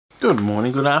Good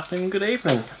morning, good afternoon, good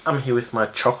evening. I'm here with my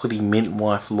chocolatey mint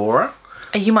wife, Laura.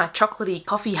 Are you my chocolatey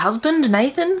coffee husband,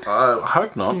 Nathan? I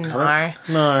hope not. No.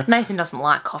 No. Nathan doesn't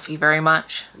like coffee very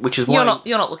much. Which is why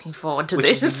you're not looking forward to which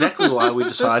this. is exactly why we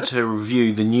decided to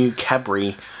review the new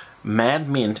Cadbury Mad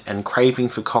Mint and Craving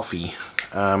for Coffee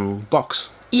box.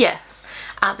 Yes.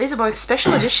 These are both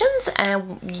special editions,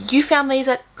 and you found these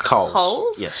at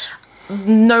Coles? Yes.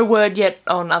 No word yet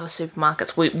on other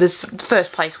supermarkets. This is the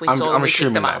first place we saw them, we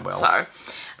picked them up. Well. So,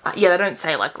 yeah, they don't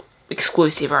say like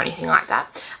exclusive or anything like that.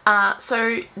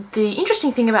 So the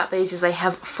interesting thing about these is they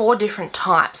have 4 different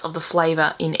types of the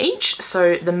flavour in each.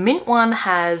 So the mint one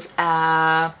has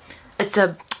it's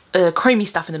a creamy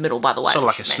stuff in the middle, by the way. Sort of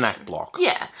like a snack block.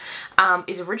 Yeah.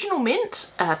 Is original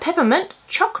mint, peppermint,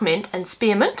 choc mint, and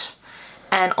spearmint.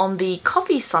 And on the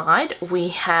coffee side, we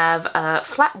have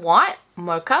flat white,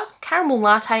 mocha, caramel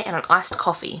latte, and an iced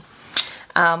coffee.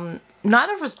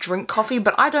 Neither of us drink coffee,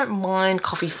 but I don't mind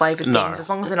coffee flavoured things as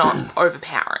long as they're not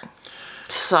overpowering.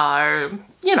 So,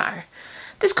 you know,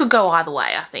 this could go either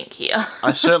way, I think, here.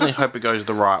 I certainly hope it goes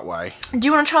the right way. Do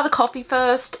you want to try the coffee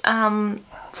first, so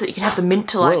that you can have the mint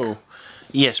to, like, Whoa.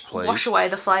 Yes, please. wash away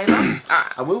the flavour? Alright.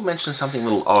 I will mention something a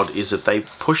little odd, is that they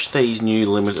push these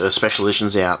new special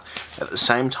editions out at the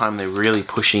same time they're really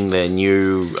pushing their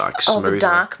new, like, smooth... Oh, the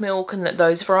dark milk and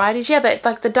those varieties. Yeah, but,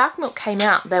 like, the dark milk came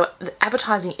out, they were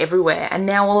advertising everywhere, and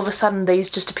now all of a sudden these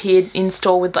just appeared in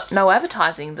store with, like, no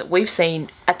advertising that we've seen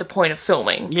at the point of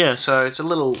filming. Yeah, so it's a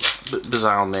little bit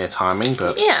bizarre on their timing,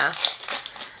 but... Yeah.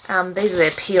 These are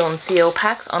their peel and seal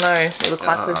packs. Oh no, they look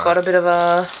like we've got a bit of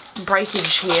a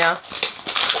breakage here.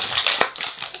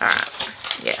 Alright,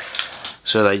 yes.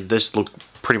 So they just look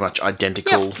pretty much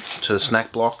identical to the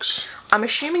snack blocks. I'm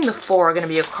assuming the 4 are going to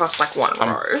be across like one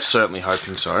row. I'm certainly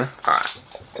hoping so. Alright.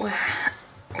 We're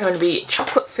going to be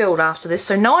chocolate filled after this,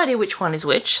 so no idea which one is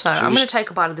which. So I'm going to take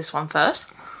a bite of this one first.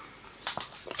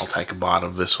 I'll take a bite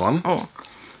of this one. Oh.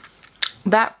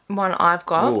 That one I've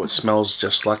got. Oh, it smells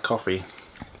just like coffee.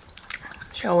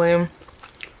 Shall we?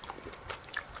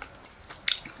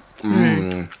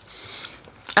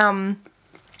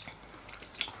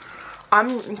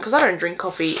 Because I don't drink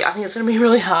coffee, I think it's going to be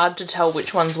really hard to tell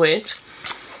which one's which.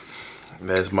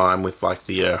 There's mine with like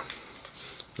the, Are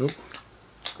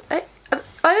they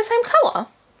the same colour?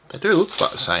 They do look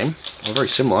like the same. They're very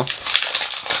similar.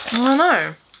 I don't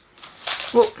know.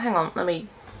 Well, hang on, let me...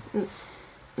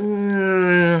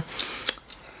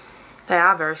 They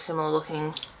are very similar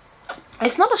looking.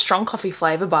 It's not a strong coffee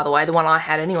flavour, by the way, the one I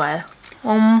had anyway.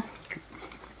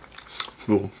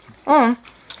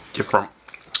 Different.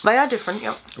 They are different,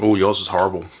 yep. Oh, yours is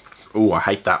horrible. Oh, I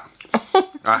hate that.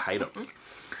 I hate it.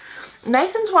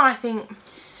 Nathan's one, I think...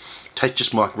 Tastes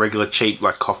just like regular cheap,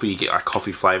 like coffee. You get like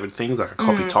coffee flavoured things, like a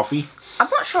coffee toffee. I'm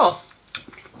not sure.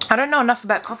 I don't know enough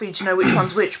about coffee to know which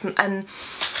one's which, and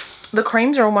the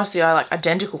creams are almost the like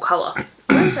identical colour.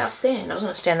 Where's our stand? I was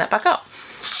going to stand that back up.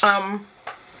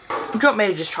 Do you want me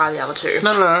to just try the other 2?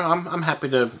 No, I'm happy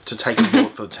to take a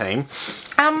board for the team.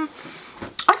 I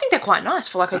think they're quite nice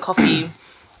for like a coffee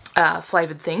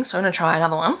flavoured thing, so I'm going to try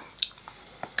another one.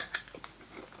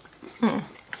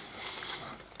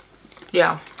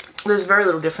 Yeah, there's very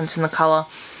little difference in the colour,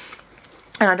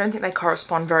 and I don't think they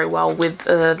correspond very well with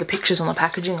the pictures on the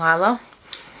packaging either.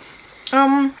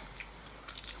 Oh,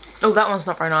 that one's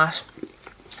not very nice.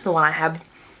 The one I had.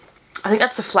 I think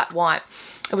that's the flat white.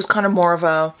 It was kind of more of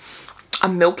a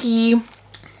milky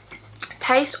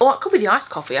taste, or it could be the iced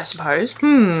coffee, I suppose.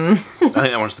 I think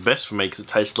that one's the best for me because it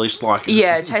tastes least like it.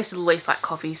 Yeah, it tasted the least like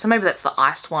coffee, so maybe that's the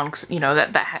iced one, because, you know,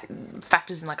 that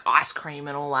factors in like ice cream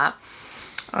and all that.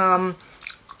 Well,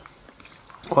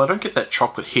 I don't get that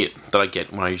chocolate hit that I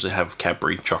get when I usually have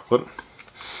Cadbury chocolate.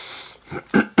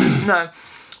 No,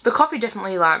 the coffee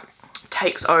definitely like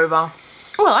takes over.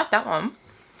 Oh, I like that one.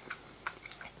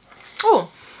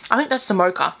 Oh, I think that's the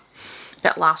mocha.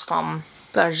 That last one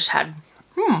that I just had.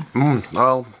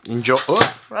 Well, enjoy.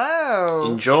 Oh, Wow.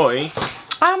 enjoy. Yeah,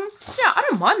 I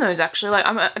don't mind those actually.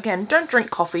 Like, again, don't drink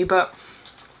coffee, but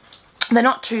they're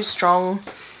not too strong.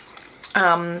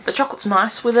 The chocolate's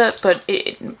nice with it, but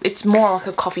it's more like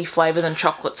a coffee flavour than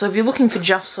chocolate. So if you're looking for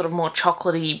just sort of more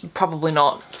chocolatey, probably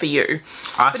not for you.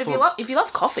 But if you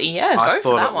love coffee, yeah, go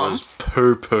for that one. I thought it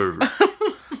was poo-poo.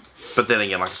 But then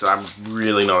again, like I said, I'm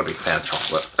really not a big fan of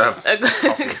chocolate.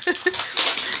 Coffee.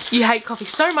 You hate coffee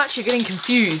so much you're getting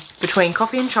confused between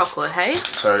coffee and chocolate, hey?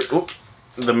 So,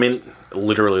 the mint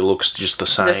literally looks just the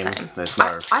same. The same. There's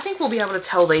no... I think we'll be able to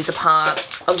tell these apart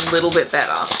a little bit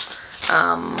better.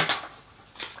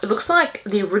 It looks like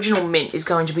the original mint is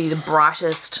going to be the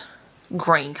brightest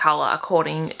green colour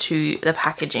according to the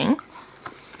packaging.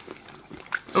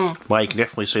 Well, you can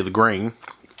definitely see the green.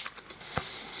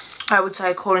 I would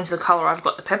say according to the colour I've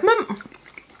got the peppermint.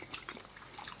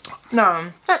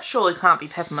 No, that surely can't be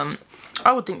peppermint.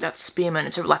 I would think that's spearmint.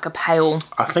 It's like a pale...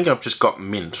 I think I've just got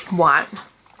mint. White.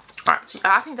 Alright, so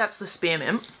I think that's the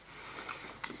spearmint.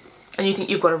 And you think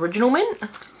you've got original mint?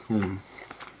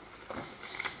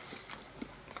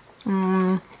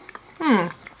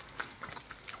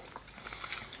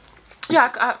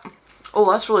 Yeah,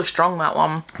 oh, that's really strong, that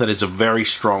one. That is a very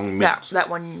strong mint. That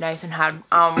one Nathan had.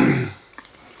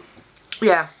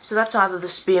 Yeah, so that's either the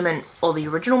spearmint or the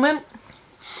original mint.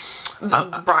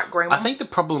 The bright green one. I think the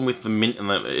problem with the mint and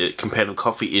the compared to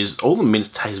coffee is all the mints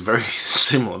taste very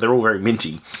similar. They're all very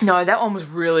minty. No, that one was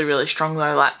really, really strong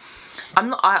though. Like,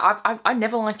 I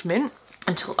never liked mint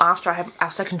until after I had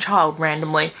our second child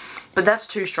randomly, but that's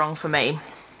too strong for me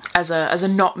as a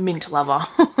not mint lover.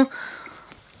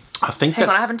 I think Hang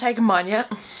on, I haven't taken mine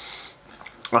yet.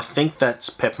 I think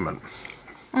that's peppermint.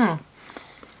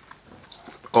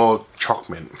 Or choc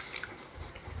mint.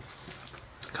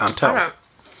 Can't tell.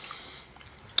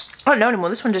 I don't know anymore.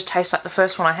 This one just tastes like the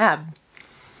first one I had.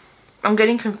 I'm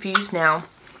getting confused now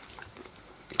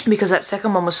because that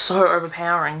second one was so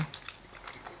overpowering.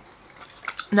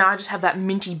 Now I just have that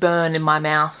minty burn in my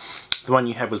mouth. The one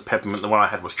you had was peppermint. The one I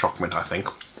had was choc mint, I think.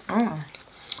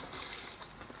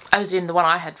 As in, the one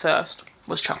I had first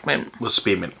was choc mint. Was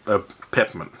spearmint.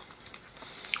 Peppermint.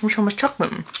 Which one was choc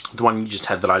mint? The one you just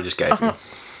had that I just gave you.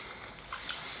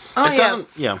 Oh, It doesn't,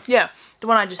 yeah. Yeah, the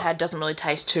one I just had doesn't really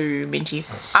taste too minty.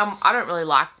 I don't really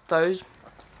like those.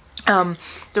 The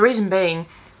reason being,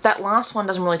 that last one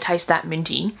doesn't really taste that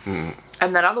minty.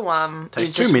 And that other one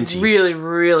is just minty. really,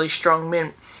 really strong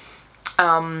mint.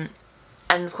 And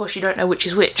of course you don't know which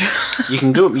is which. You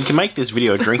can do it. You can make this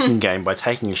video a drinking game by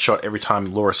taking a shot every time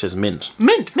Laura says mint.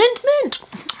 Mint, mint, mint.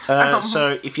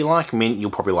 So if you like mint,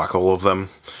 you'll probably like all of them.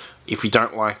 If you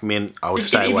don't like mint, I would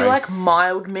stay away. If you like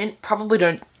mild mint, probably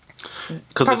don't.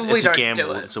 Because it's a don't gamble.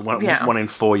 do it. It's a one in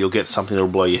 4. You'll get something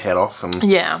that'll blow your head off. And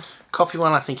yeah. Coffee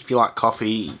one, I think if you like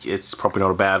coffee, it's probably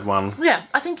not a bad one. Yeah,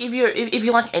 I think if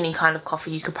you like any kind of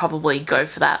coffee, you could probably go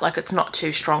for that. Like, it's not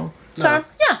too strong. No. So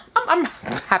yeah, I'm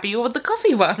happier with the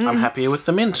coffee one. I'm happier with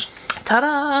the mint.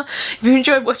 Ta-da! If you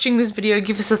enjoyed watching this video,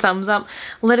 give us a thumbs up.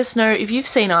 Let us know if you've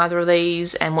seen either of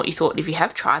these and what you thought if you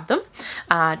have tried them.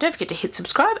 Don't forget to hit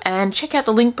subscribe and check out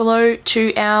the link below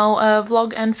to our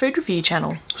vlog and food review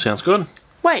channel. Sounds good.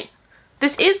 Wait,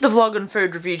 this is the vlog and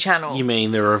food review channel. You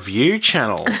mean the review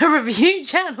channel? The review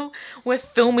channel. We're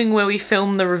filming where we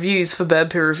film the reviews for Bird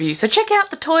Poo Review. So check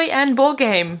out the toy and board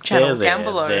game channel down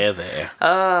below.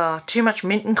 There. Too much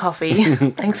mint and coffee.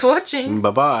 Thanks for watching.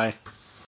 Bye-bye.